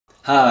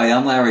Hi,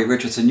 I'm Larry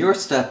Richardson, your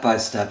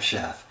step-by-step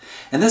chef.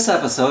 In this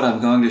episode,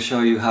 I'm going to show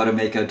you how to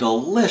make a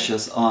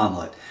delicious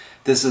omelet.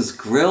 This is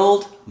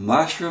grilled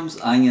mushrooms,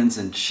 onions,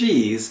 and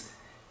cheese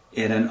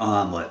in an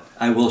omelet.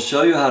 I will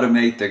show you how to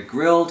make the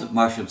grilled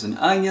mushrooms and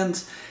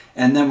onions,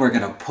 and then we're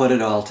going to put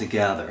it all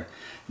together.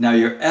 Now,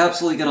 you're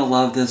absolutely going to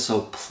love this,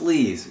 so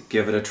please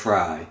give it a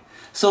try.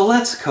 So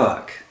let's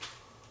cook.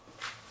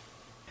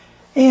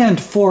 And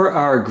for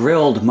our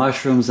grilled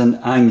mushrooms and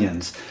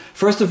onions,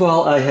 first of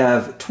all, I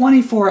have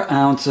 24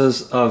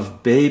 ounces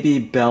of Baby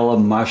Bella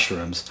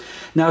mushrooms.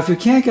 Now, if you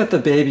can't get the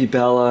Baby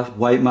Bella,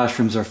 white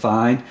mushrooms are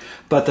fine,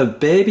 but the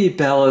Baby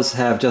Bellas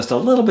have just a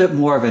little bit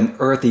more of an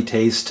earthy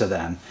taste to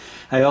them.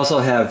 I also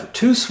have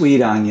 2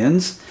 sweet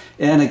onions,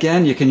 and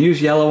again, you can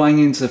use yellow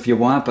onions if you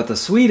want, but the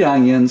sweet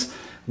onions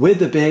with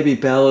the Baby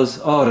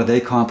Bellas, oh, do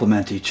they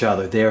complement each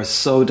other. They are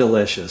so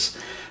delicious.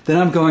 Then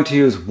I'm going to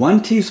use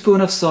 1 teaspoon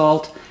of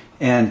salt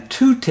and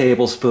 2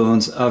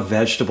 tablespoons of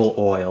vegetable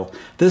oil.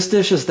 This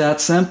dish is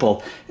that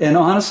simple, and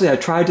honestly I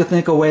tried to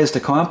think of ways to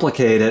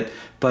complicate it,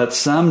 but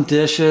some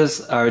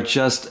dishes are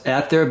just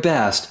at their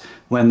best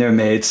when they're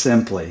made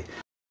simply.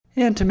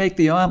 And to make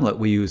the omelet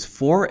we use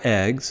 4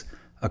 eggs,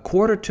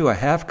 1/4 to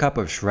 1/2 cup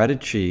of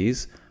shredded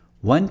cheese,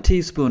 1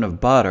 teaspoon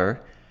of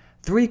butter,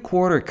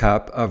 3/4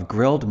 cup of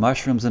grilled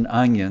mushrooms and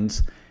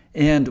onions,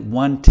 and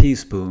 1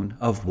 teaspoon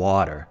of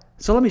water.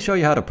 So let me show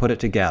you how to put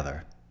it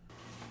together.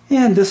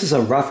 And this is a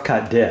rough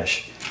cut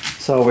dish.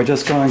 So we're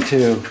just going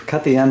to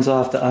cut the ends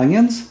off the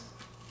onions.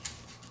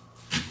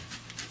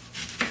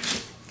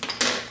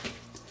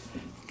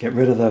 Get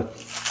rid of the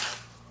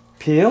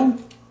peel.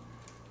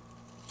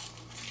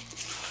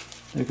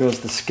 There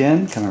goes the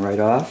skin coming right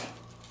off.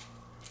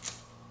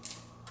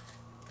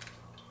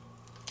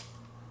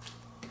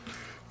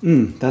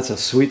 That's a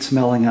sweet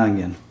smelling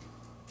onion.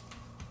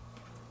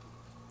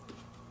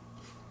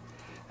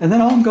 And then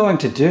all I'm going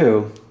to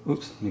do,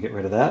 oops, let me get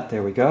rid of that,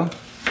 there we go.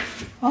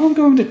 All I'm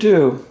going to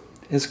do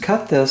is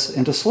cut this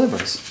into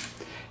slivers.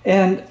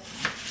 And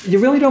you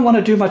really don't want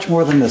to do much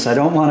more than this. I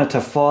don't want it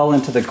to fall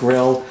into the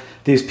grill.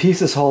 These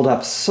pieces hold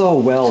up so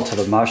well to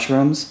the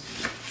mushrooms.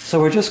 So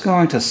we're just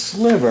going to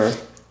sliver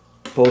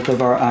both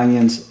of our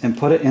onions and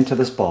put it into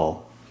this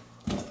bowl.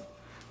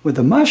 With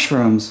the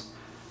mushrooms,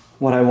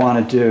 what I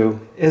want to do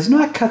is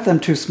not cut them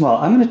too small.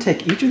 I'm going to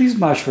take each of these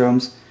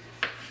mushrooms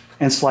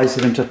and slice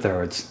it into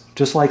thirds,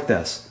 just like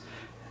this.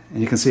 And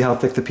you can see how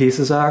thick the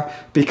pieces are,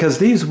 because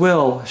these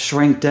will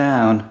shrink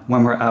down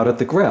when we're out at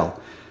the grill.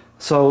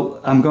 So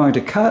I'm going to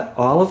cut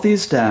all of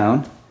these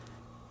down,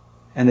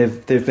 and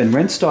they've been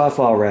rinsed off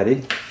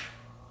already.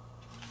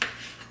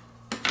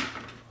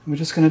 We're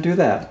just going to do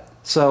that.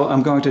 So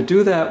I'm going to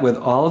do that with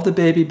all of the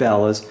Baby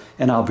Bellas,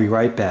 and I'll be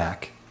right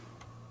back.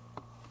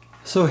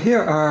 So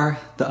here are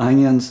the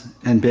onions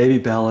and Baby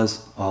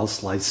Bellas all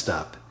sliced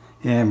up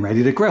and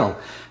ready to grill.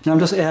 Now I'm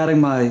just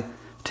adding my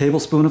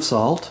tablespoon of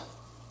salt.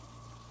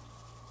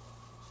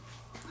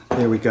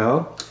 There we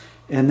go.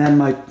 And then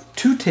my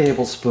 2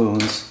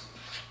 tablespoons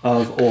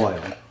of oil.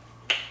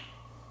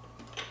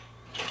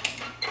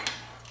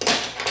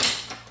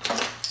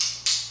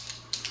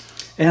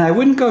 And I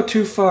wouldn't go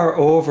too far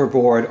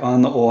overboard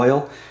on the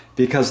oil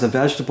because the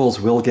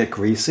vegetables will get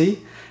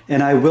greasy.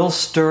 And I will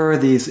stir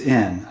these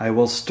in. I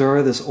will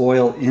stir this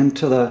oil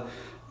into the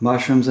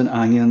mushrooms and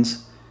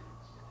onions.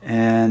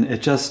 And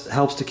it just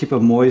helps to keep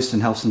them moist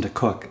and helps them to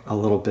cook a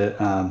little bit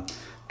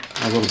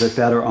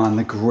better on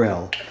the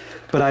grill.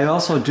 But I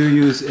also do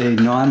use a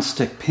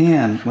non-stick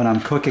pan when I'm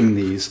cooking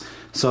these,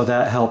 so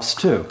that helps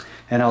too.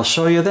 And I'll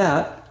show you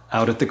that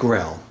out at the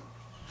grill.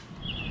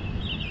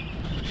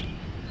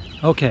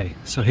 Okay,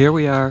 so here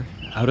we are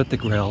out at the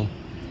grill.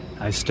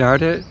 I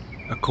started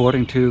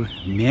according to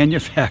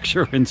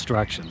manufacturer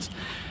instructions.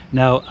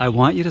 Now, I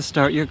want you to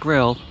start your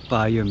grill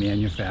by your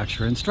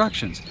manufacturer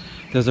instructions.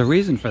 There's a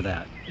reason for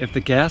that. If the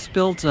gas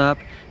builds up,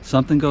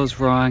 something goes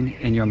wrong,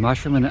 and your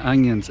mushroom and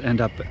onions end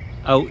up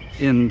out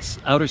in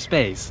outer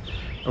space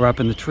or up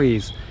in the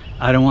trees,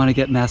 I don't want to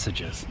get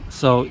messages.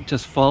 So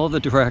just follow the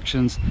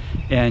directions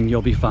and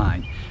you'll be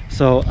fine.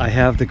 So I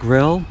have the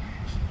grill.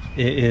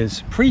 It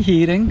is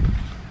preheating.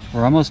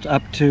 We're almost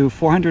up to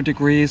 400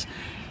 degrees,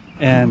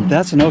 and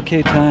that's an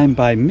okay time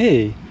by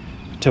me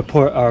to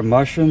put our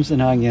mushrooms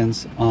and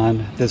onions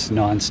on this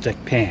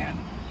non-stick pan.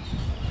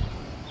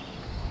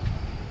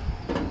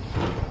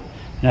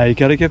 Now you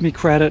got to give me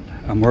credit.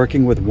 I'm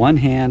working with one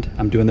hand.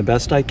 I'm doing the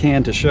best I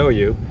can to show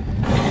you.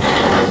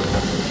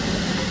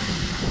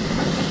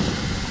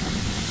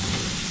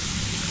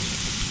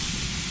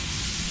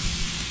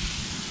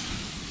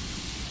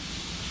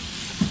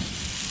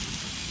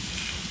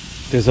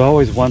 There's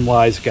always one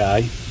wise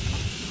guy.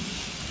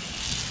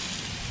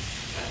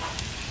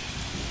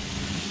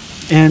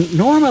 And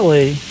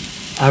normally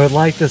I would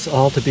like this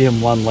all to be in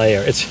one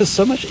layer. It's just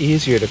so much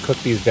easier to cook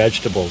these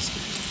vegetables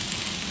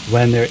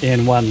when they're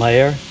in one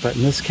layer. But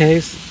in this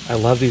case, I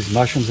love these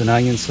mushrooms and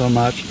onions so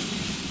much,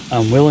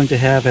 I'm willing to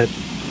have it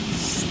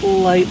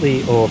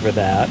slightly over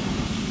that.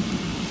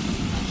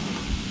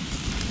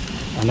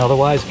 Another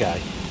wise guy.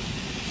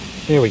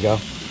 Here we go.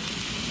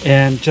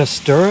 And just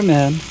stir them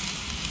in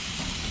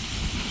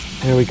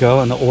There we go,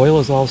 and the oil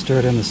is all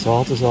stirred in, the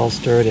salt is all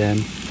stirred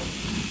in.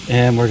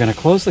 And we're going to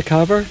close the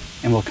cover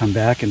and we'll come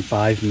back in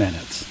 5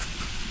 minutes.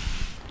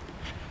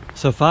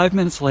 So 5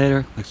 minutes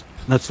later,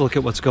 let's look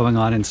at what's going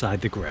on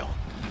inside the grill.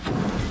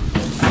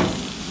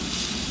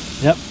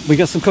 Yep, we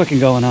got some cooking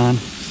going on.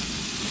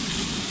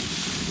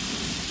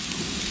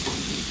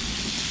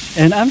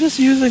 And I'm just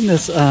using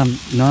this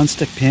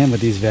non-stick pan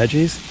with these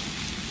veggies,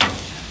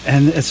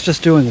 and it's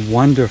just doing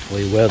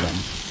wonderfully with them.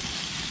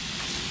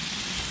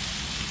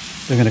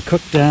 They're going to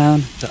cook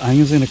down, the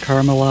onions are going to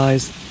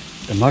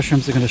caramelize, the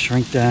mushrooms are going to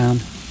shrink down.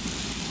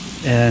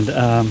 And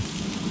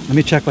let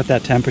me check what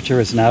that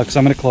temperature is now, because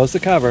I'm going to close the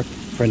cover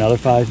for another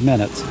 5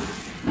 minutes.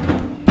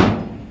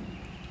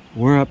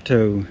 We're up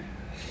to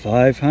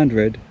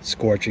 500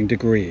 scorching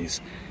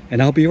degrees,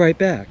 and I'll be right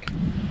back.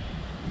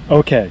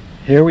 Okay,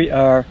 here we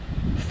are,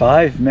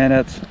 5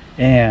 minutes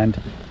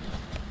and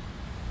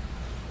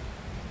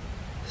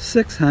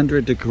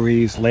 600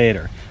 degrees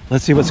later.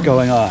 Let's see what's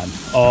going on.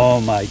 Oh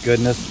my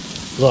goodness.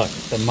 Look,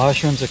 the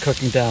mushrooms are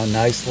cooking down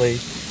nicely.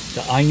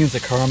 The onions are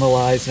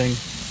caramelizing.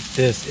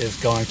 This is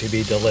going to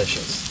be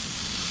delicious.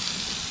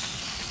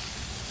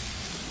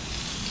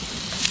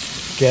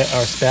 Get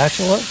our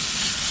spatula,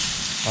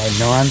 our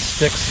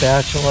non-stick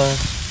spatula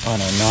on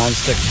our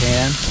non-stick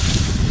pan.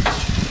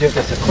 Give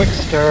this a quick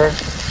stir.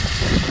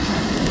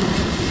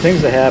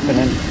 Things are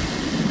happening.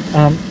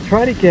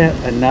 Try to get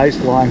a nice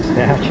long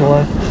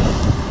spatula.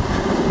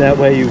 That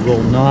way you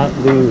will not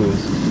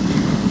lose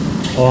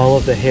all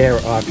of the hair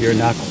off your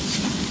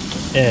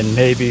knuckles and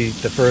maybe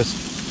the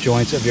first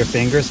joints of your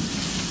fingers.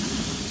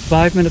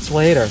 5 minutes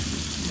later,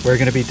 we're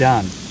going to be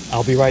done.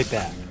 I'll be right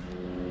back.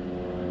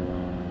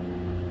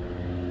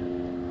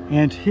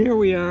 And here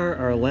we are,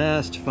 our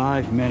last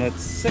 5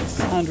 minutes,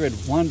 600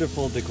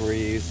 wonderful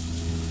degrees.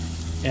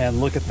 And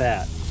look at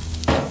that.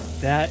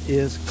 That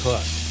is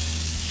cooked.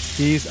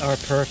 These are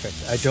perfect.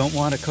 I don't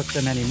want to cook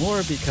them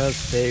anymore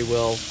because they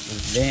will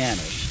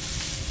vanish.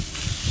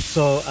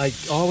 So I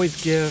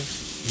always give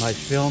my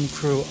film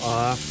crew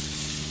off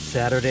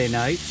Saturday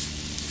nights.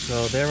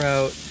 So they're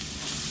out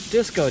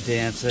disco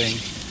dancing.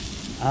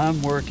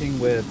 I'm working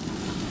with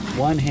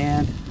one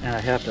hand and I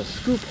have to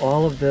scoop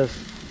all of this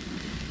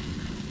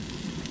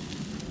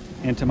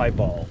into my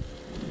bowl.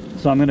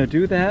 So I'm going to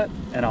do that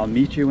and I'll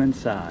meet you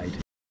inside.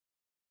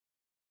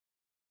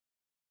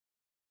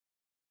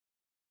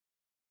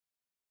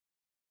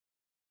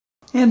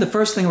 And the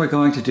first thing we're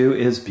going to do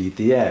is beat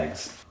the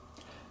eggs.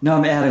 Now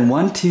I'm adding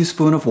 1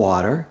 teaspoon of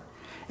water,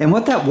 and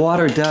what that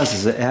water does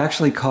is it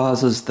actually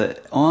causes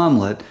the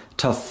omelet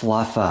to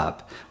fluff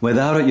up.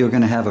 Without it, you're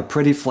going to have a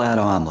pretty flat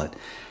omelet.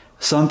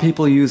 Some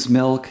people use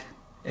milk.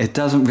 It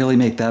doesn't really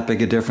make that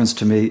big a difference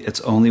to me.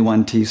 It's only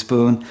 1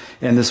 teaspoon,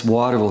 and this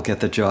water will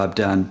get the job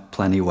done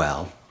plenty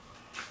well.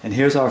 And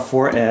here's our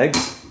 4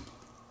 eggs.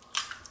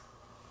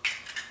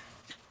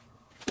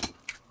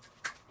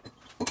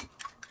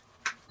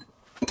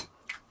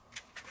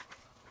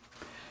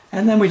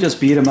 And then we just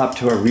beat them up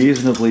to a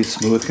reasonably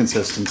smooth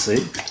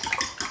consistency.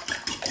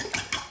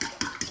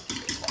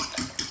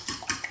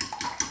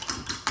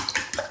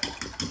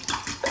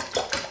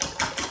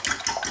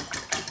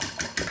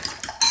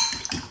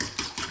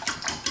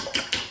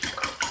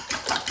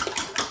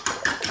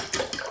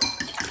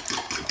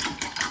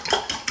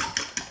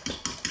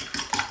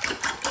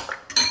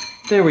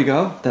 There we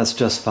go, that's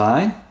just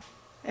fine.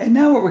 And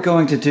now what we're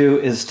going to do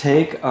is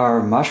take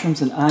our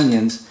mushrooms and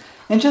onions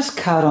and just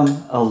cut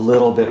them a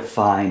little bit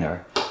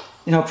finer.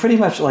 You know, pretty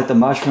much like the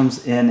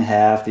mushrooms in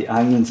half, the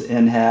onions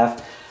in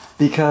half,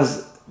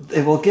 because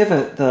it will give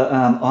it, the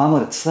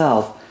omelet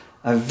itself,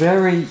 a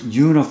very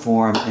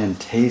uniform and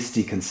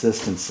tasty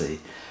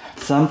consistency.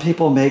 Some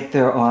people make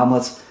their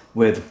omelets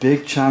with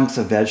big chunks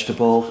of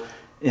vegetable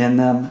in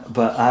them,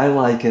 but I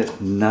like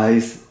it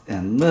nice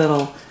and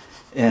little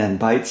and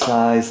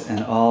bite-sized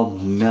and all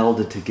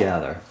melded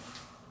together.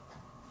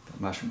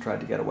 The mushroom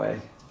tried to get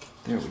away.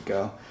 There we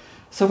go.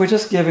 So we're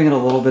just giving it a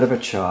little bit of a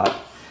chop.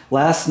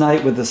 Last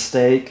night with the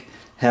steak,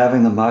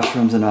 having the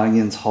mushrooms and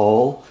onions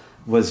whole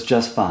was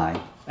just fine.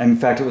 In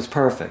fact, it was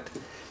perfect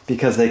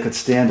because they could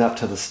stand up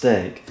to the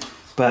steak.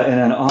 But in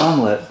an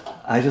omelet,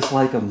 I just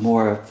like a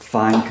more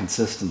fine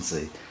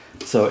consistency.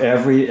 So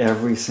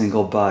every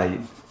single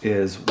bite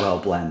is well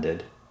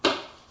blended.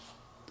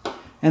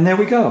 And there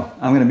we go.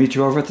 I'm going to meet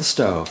you over at the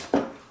stove.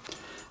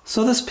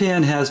 So this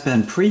pan has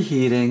been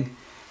preheating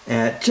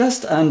at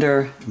just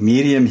under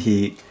medium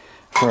heat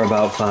for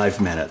about 5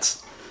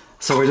 minutes.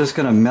 So we're just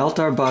going to melt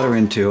our butter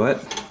into it.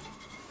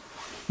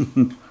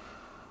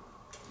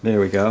 There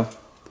we go.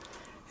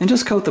 And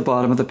just coat the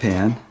bottom of the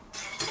pan.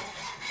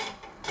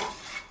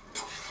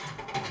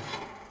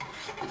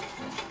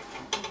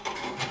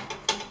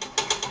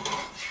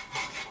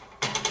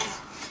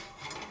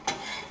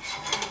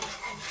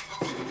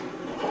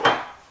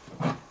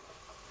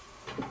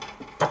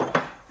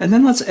 And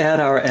then let's add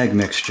our egg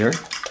mixture.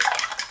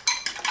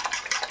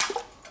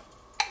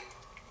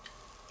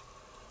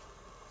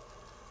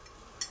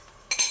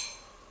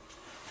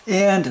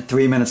 And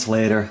 3 minutes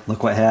later,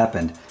 look what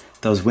happened.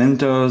 Those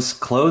windows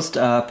closed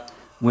up,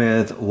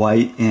 with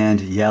white and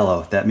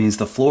yellow. That means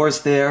the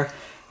floor's there,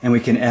 and we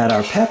can add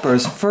our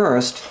peppers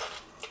first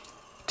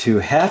to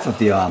half of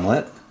the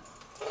omelet.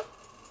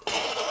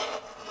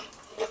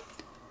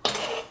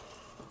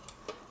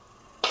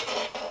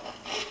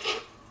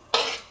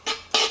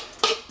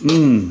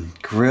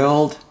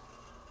 Grilled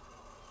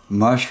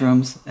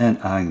mushrooms and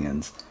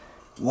onions.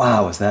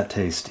 Wow, is that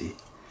tasty.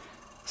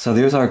 So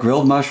there's our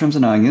grilled mushrooms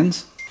and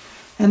onions.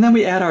 And then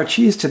we add our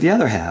cheese to the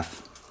other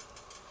half.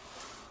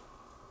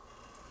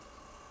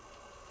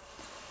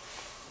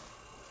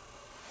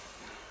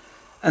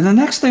 And the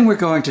next thing we're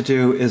going to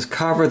do is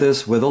cover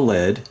this with a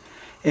lid,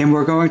 and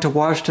we're going to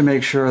watch to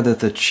make sure that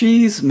the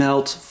cheese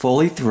melts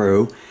fully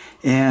through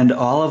and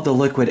all of the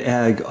liquid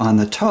egg on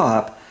the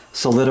top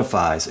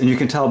solidifies. And you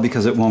can tell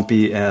because it won't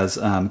be as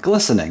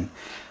glistening.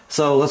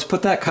 So let's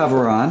put that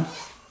cover on.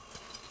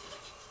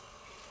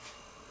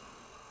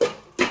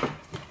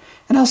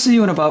 And I'll see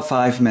you in about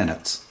 5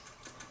 minutes.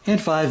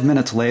 And 5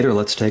 minutes later,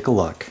 let's take a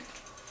look.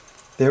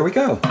 There we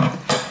go.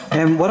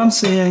 And what I'm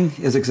seeing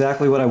is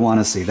exactly what I want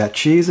to see. That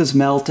cheese is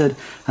melted.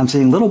 I'm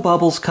seeing little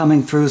bubbles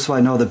coming through, so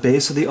I know the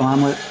base of the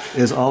omelet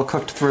is all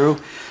cooked through.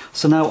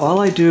 So now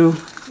all I do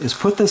is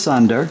put this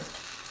under,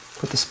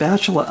 put the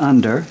spatula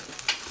under.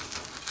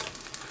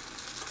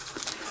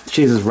 The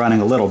cheese is running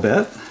a little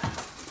bit.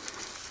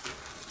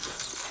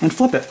 And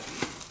flip it.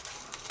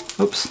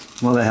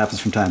 Oops, well that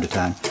happens from time to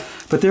time.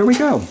 But there we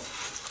go.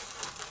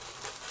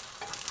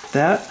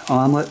 That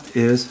omelet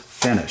is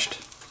finished.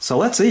 So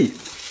let's eat.